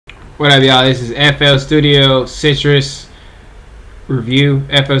What up, y'all? This is FL Studio Sytrus review,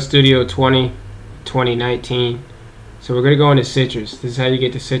 FL Studio 2019. So we're going to go into Sytrus. This is how you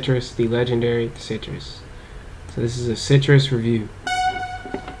get to Sytrus, the legendary Sytrus. So this is a Sytrus review.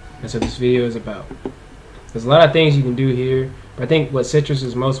 That's what this video is about. There's a lot of things you can do here, but I think what Sytrus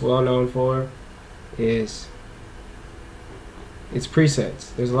is most well known for is its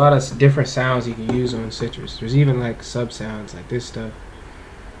presets. There's a lot of different sounds you can use on Sytrus. There's even like sub sounds like this stuff.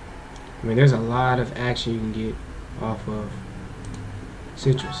 I mean, there's a lot of action you can get off of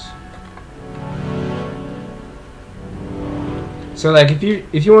Sytrus. So like if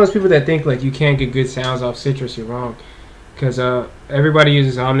you're one of those people that think like you can't get good sounds off Sytrus, you're wrong. Because everybody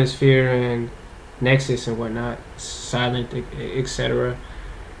uses Omnisphere and Nexus and whatnot, Silent, etc.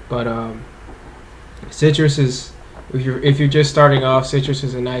 But Sytrus is, if you're just starting off, Sytrus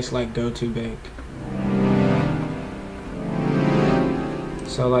is a nice like go-to bank.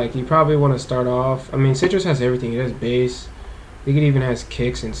 So like you probably want to start off. I mean, Sytrus has everything. It has bass. I think it even has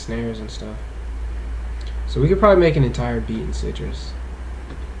kicks and snares and stuff. So we could probably make an entire beat in Sytrus.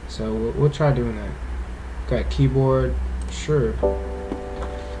 So we'll try doing that. Got keyboard, sure.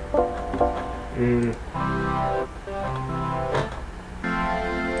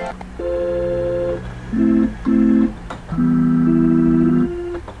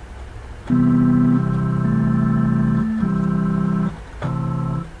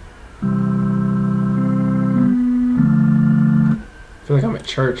 I feel like I'm at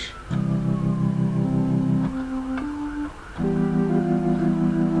church.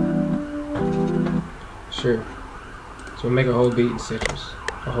 Sure. So we'll make a whole beat in Sytrus.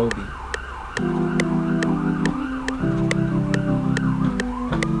 A whole beat.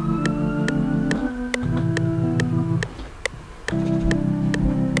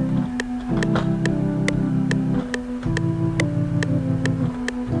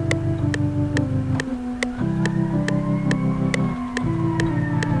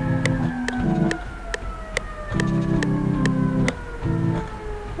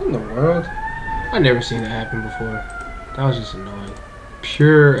 What in the world? I've never seen that happen before. That was just annoying.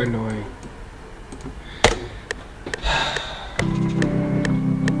 Pure annoying.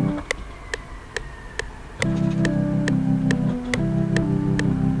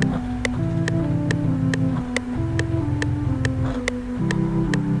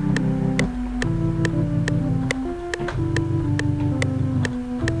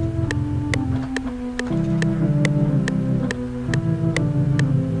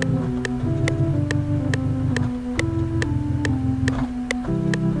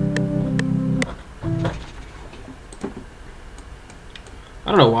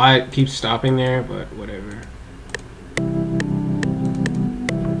 I don't know why it keeps stopping there, but whatever.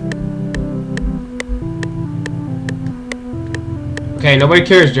 Okay, nobody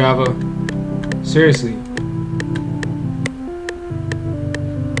cares, Java. Seriously.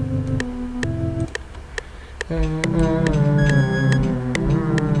 I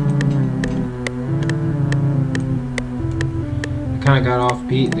kind of got off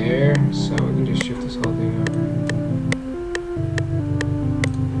beat there, so we can just shift this whole thing up.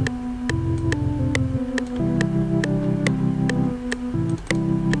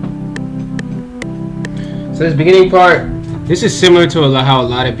 So this beginning part, this is similar to how a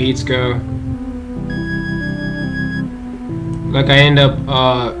lot of beats go. Like I end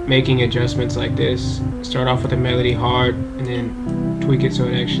up making adjustments like this. Start off with the melody hard and then tweak it so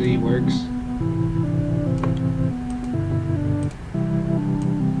it actually works.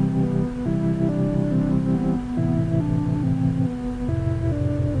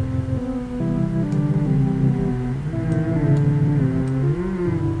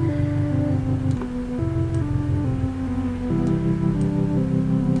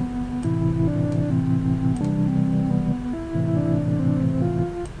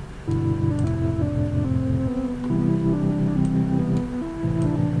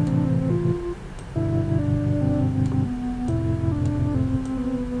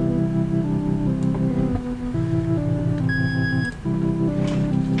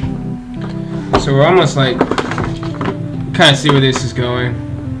 So we're almost like, kind of see where this is going.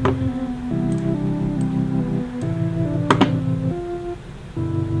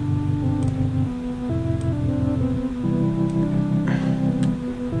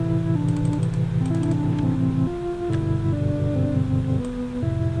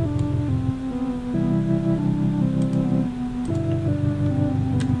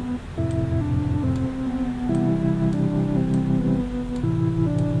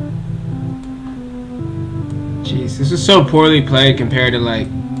 Jeez, this is so poorly played compared to like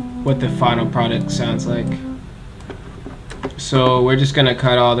what the final product sounds like. So we're just gonna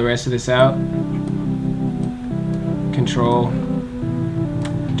cut all the rest of this out. Control,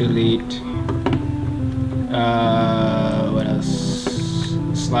 delete. What else?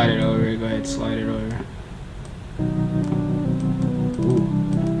 Slide it over. Go ahead, slide it over. Ooh.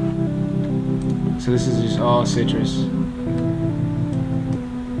 So this is just all Sytrus.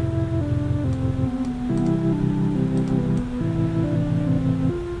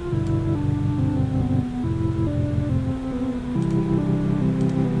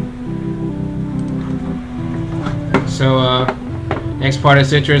 So next part of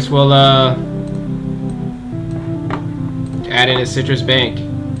Sytrus, we'll add in a Sytrus bank,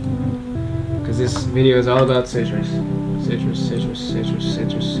 because this video is all about Sytrus. Sytrus, Sytrus, Sytrus,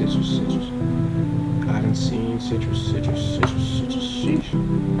 Sytrus, Sytrus, Sytrus. Hide and seen, Sytrus, Sytrus, Sytrus, Sytrus, sheesh.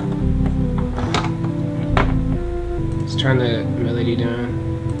 Let's turn the melody down.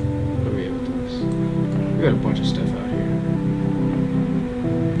 What are we able to do this? We got a bunch of stuff out here.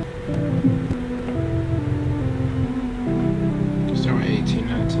 Start with 18,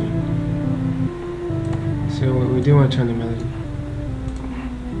 19. So we do want to turn the melody.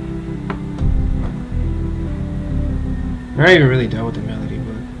 We're not even really done with the melody,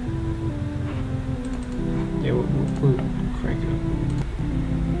 but yeah, we'll crank it up.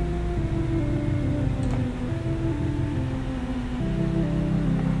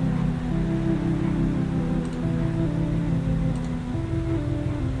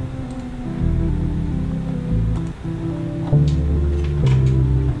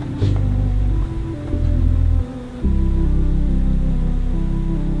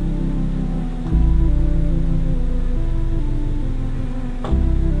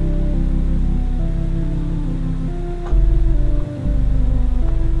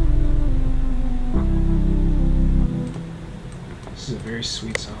 This is a very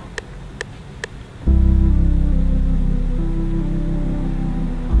sweet song.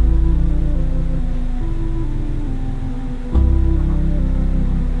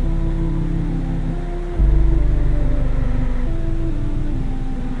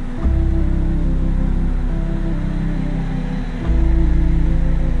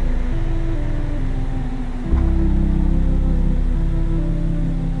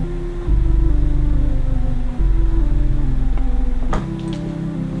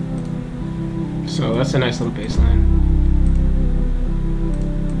 So that's a nice little bass line.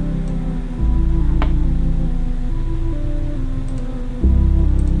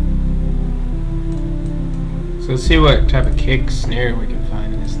 So let's see what type of kick snare we can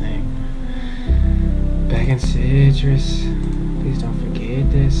find in this thing. Back in Sytrus. Please don't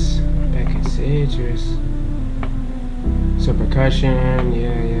forget this. Back in Sytrus. So percussion,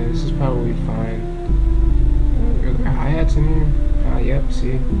 yeah, this is probably what we'd find. Are there hi-hats in here? Ah, yep,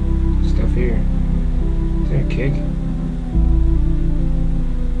 see? Stuff here. Is there a kick?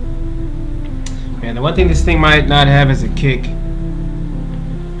 Man, the one thing this thing might not have is a kick.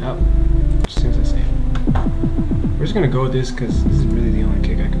 Oh, as soon as I say it. We're just gonna go with this because this is really the only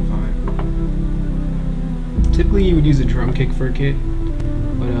kick I can find. Typically you would use a drum kick for a kick,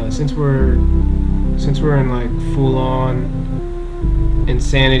 but since we're in like full-on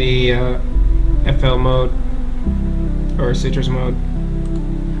insanity FL mode or Sytrus mode,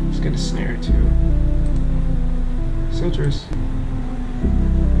 let's get a snare too. Sytrus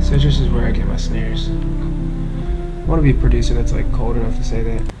is where I get my snares. I want to be a producer that's like cold enough to say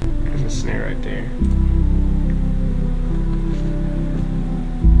that. There's a snare right there.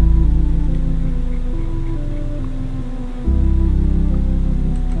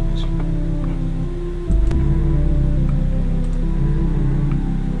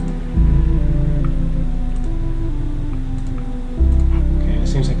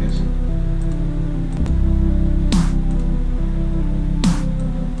 Seems like this.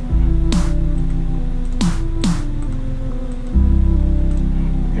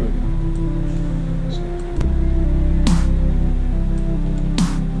 Here we go.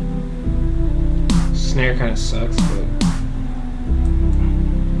 Snare kind of sucks, but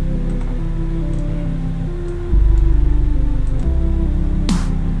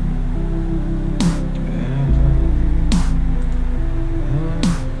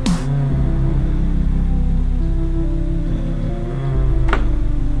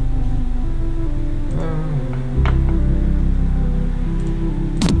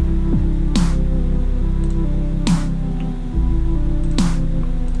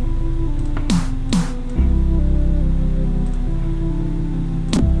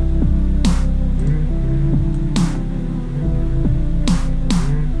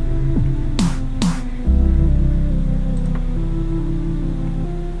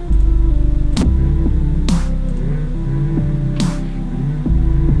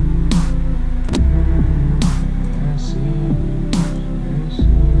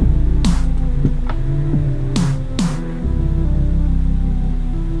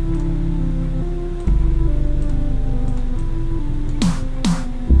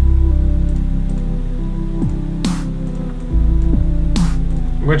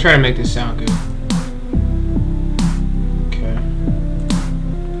We're trying to make this sound good. Okay.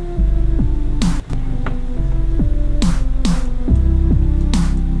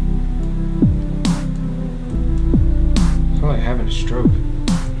 I feel like having a stroke.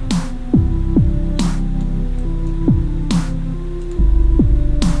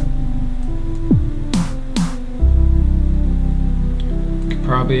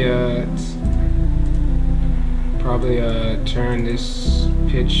 Probably turn this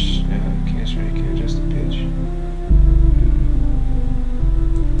pitch. Can't adjust the pitch.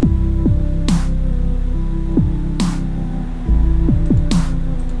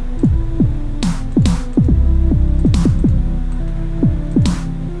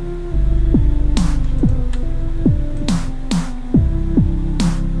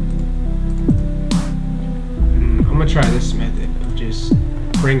 I'm gonna try this method of just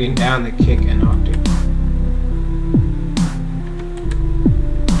bringing down the kick an octave.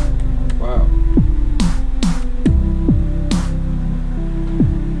 Wow.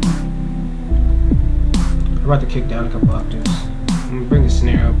 I'm about to kick down a couple octaves. I'm gonna bring the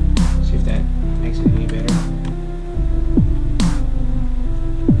snare up, see if that makes it any better.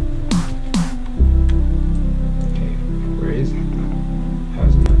 Okay, where is it? How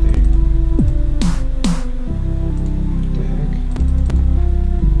is it not there? What the heck?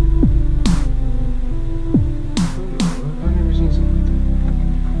 I've never seen something like that.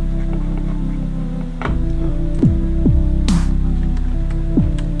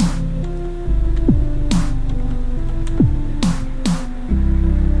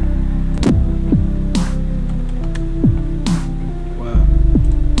 Wow.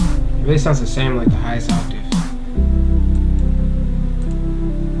 It really sounds the same like the highest octave.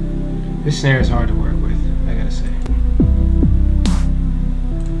 This snare is hard to work with, I gotta say.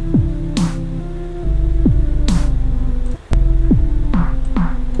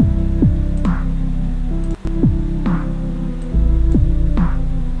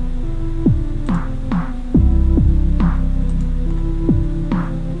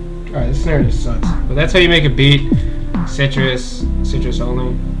 Alright, this snare just sucks. But that's how you make a beat. Sytrus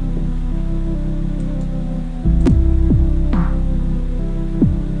only.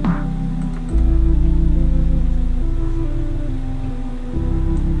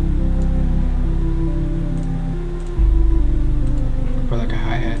 Put like a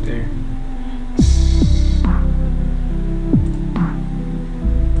hi-hat there.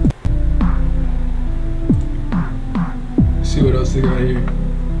 Let's see what else they got here.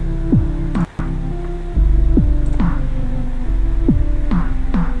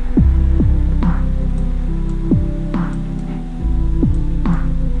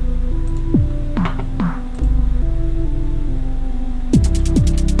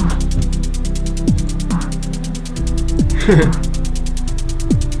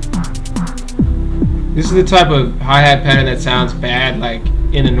 This is the type of hi-hat pattern that sounds bad like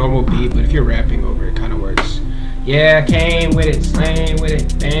in a normal beat, but if you're rapping over it, kind of works. Yeah, I came with it, slang with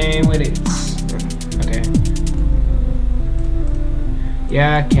it, bang with it. Okay.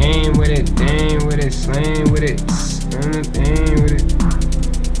 Yeah, I came with it, dang with it, slang with it, bang with it.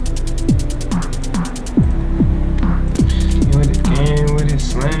 With it, gang with it,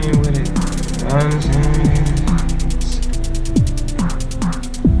 slang with it, understand with it.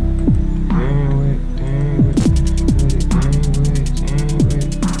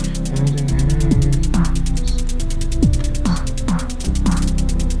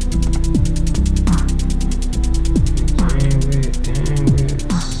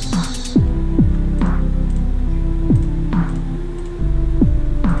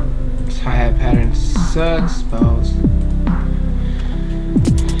 Sucks, balls. With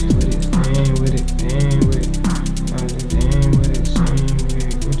it, dang with it, dang with it. Dang with it, same with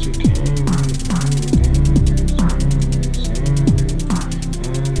it. What you came with it, dang with it, same with it, same with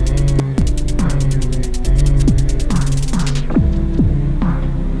it. Dang with it, dang with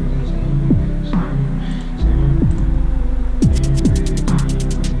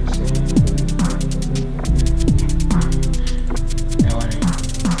it,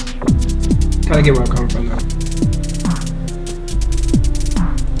 I get where I'm coming from though.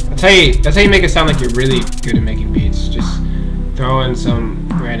 That's how you make it sound like you're really good at making beats. Just throw in some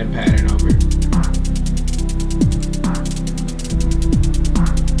random pattern over it.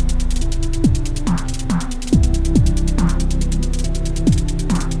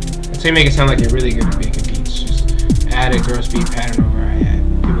 That's how you make it sound like you're really good at making beats. Just add a gross beat pattern over hi-hat.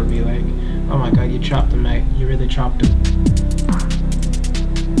 People will be like, oh my god, you chopped them, mate. You really chopped them.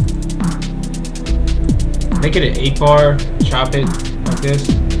 Make it an 8-bar, chop it like this.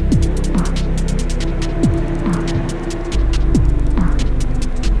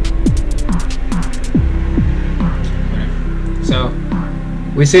 So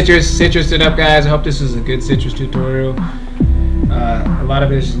we citrused it up, guys. I hope this was a good Sytrus tutorial. A lot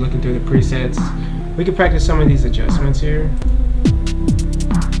of it is just looking through the presets. We could practice some of these adjustments here.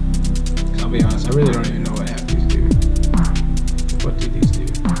 I'll be honest, I really don't even know what half these do. What do these do?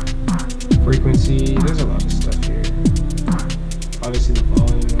 Frequency, there's a lot of stuff here. Obviously the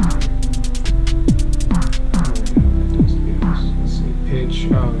volume. I don't really know what that does. Let's see,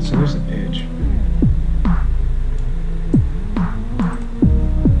 pitch. Oh, so there's the pitch.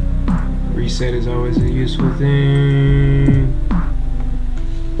 Reset is always a useful thing.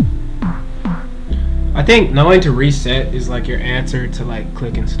 I think knowing to reset is like your answer to like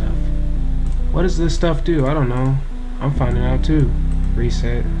clicking stuff. What does this stuff do? I don't know. I'm finding out too.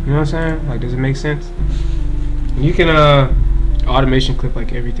 Reset. You know what I'm saying? Like, does it make sense? You can automation clip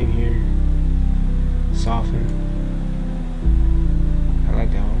like everything here. Soften. I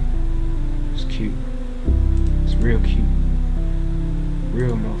like that one. It's cute. It's real cute.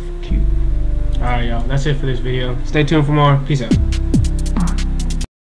 Real cute. Alright, y'all. That's it for this video. Stay tuned for more. Peace out.